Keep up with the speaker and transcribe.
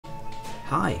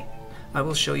Hi! I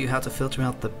will show you how to filter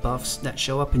out the buffs that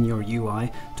show up in your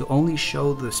UI to only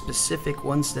show the specific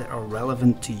ones that are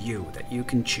relevant to you, that you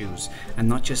can choose, and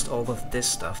not just all of this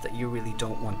stuff that you really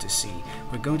don't want to see.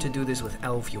 We're going to do this with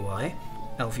ElvUI.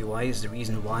 ElvUI is the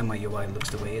reason why my UI looks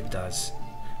the way it does.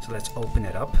 So let's open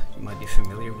it up. You might be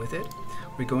familiar with it.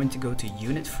 We're going to go to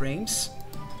Unit Frames,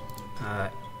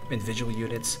 Individual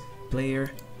Units, Player,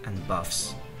 and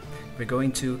Buffs. We're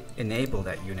going to enable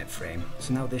that unit frame.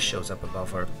 So now this shows up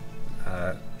above our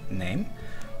name.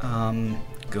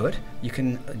 Good. You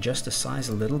can adjust the size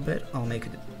a little bit. I'll make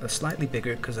it slightly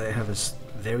bigger because I have a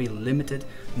very limited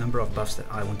number of buffs that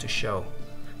I want to show.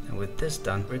 And with this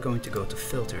done, we're going to go to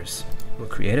filters. We'll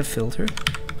create a filter.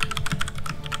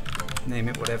 Name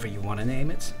it whatever you want to name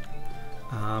it.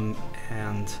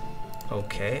 And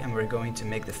OK, and we're going to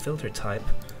make the filter type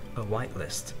a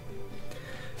whitelist.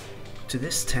 To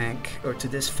this tag, or to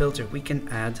this filter, we can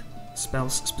add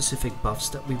spell-specific buffs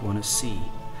that we want to see.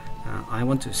 I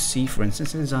want to see, for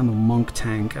instance, since I'm a monk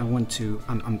tank,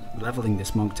 I'm leveling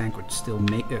this monk tank, or still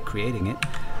creating it.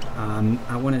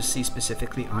 I want to see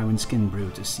specifically Iron Skin Brew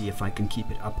to see if I can keep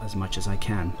it up as much as I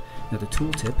can. Now the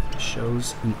tooltip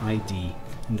shows an ID,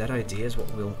 and that ID is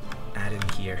what we'll add in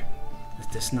here. It's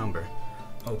this number.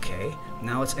 Okay,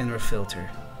 now it's in our filter.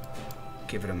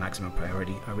 Give it a maximum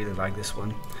priority. I really like this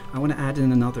one. I want to add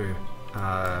in another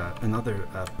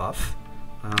buff.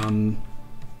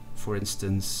 For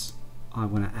instance, I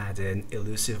want to add in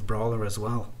Elusive Brawler as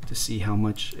well to see how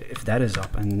much, if that is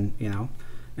up, and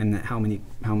and how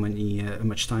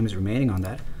much time is remaining on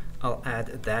that. I'll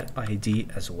add that ID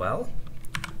as well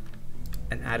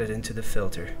and add it into the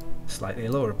filter. Slightly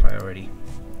lower priority.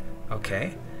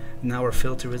 Okay, now our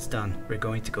filter is done. We're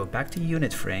going to go back to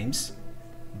Unit Frames,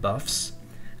 Buffs,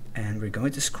 and we're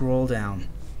going to scroll down,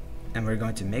 and we're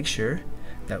going to make sure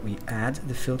that we add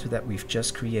the filter that we've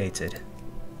just created.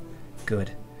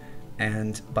 Good.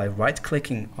 And by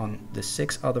right-clicking on the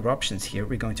 6 other options here,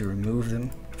 we're going to remove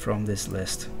them from this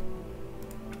list.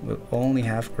 We'll only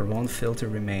have our own filter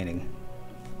remaining.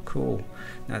 Cool.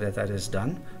 Now that that is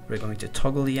done, we're going to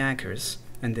toggle the anchors,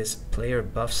 and this player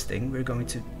buffs thing, we're going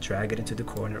to drag it into the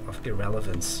corner of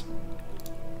irrelevance.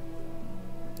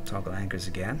 Toggle anchors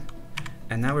again.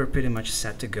 And now we're pretty much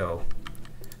set to go.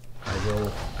 I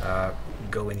will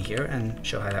go in here and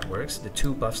show how that works. The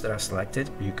 2 buffs that I've selected,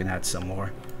 you can add some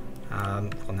more,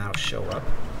 will now show up.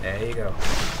 There you go.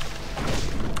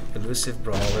 Elusive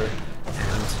Brawler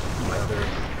and my other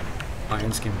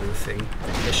Iron Skin Brew thing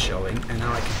is showing, and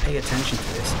now I can pay attention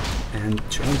to this and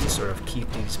try to sort of keep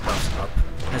these buffs up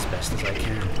as best as I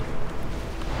can.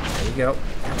 There you go.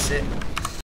 That's it.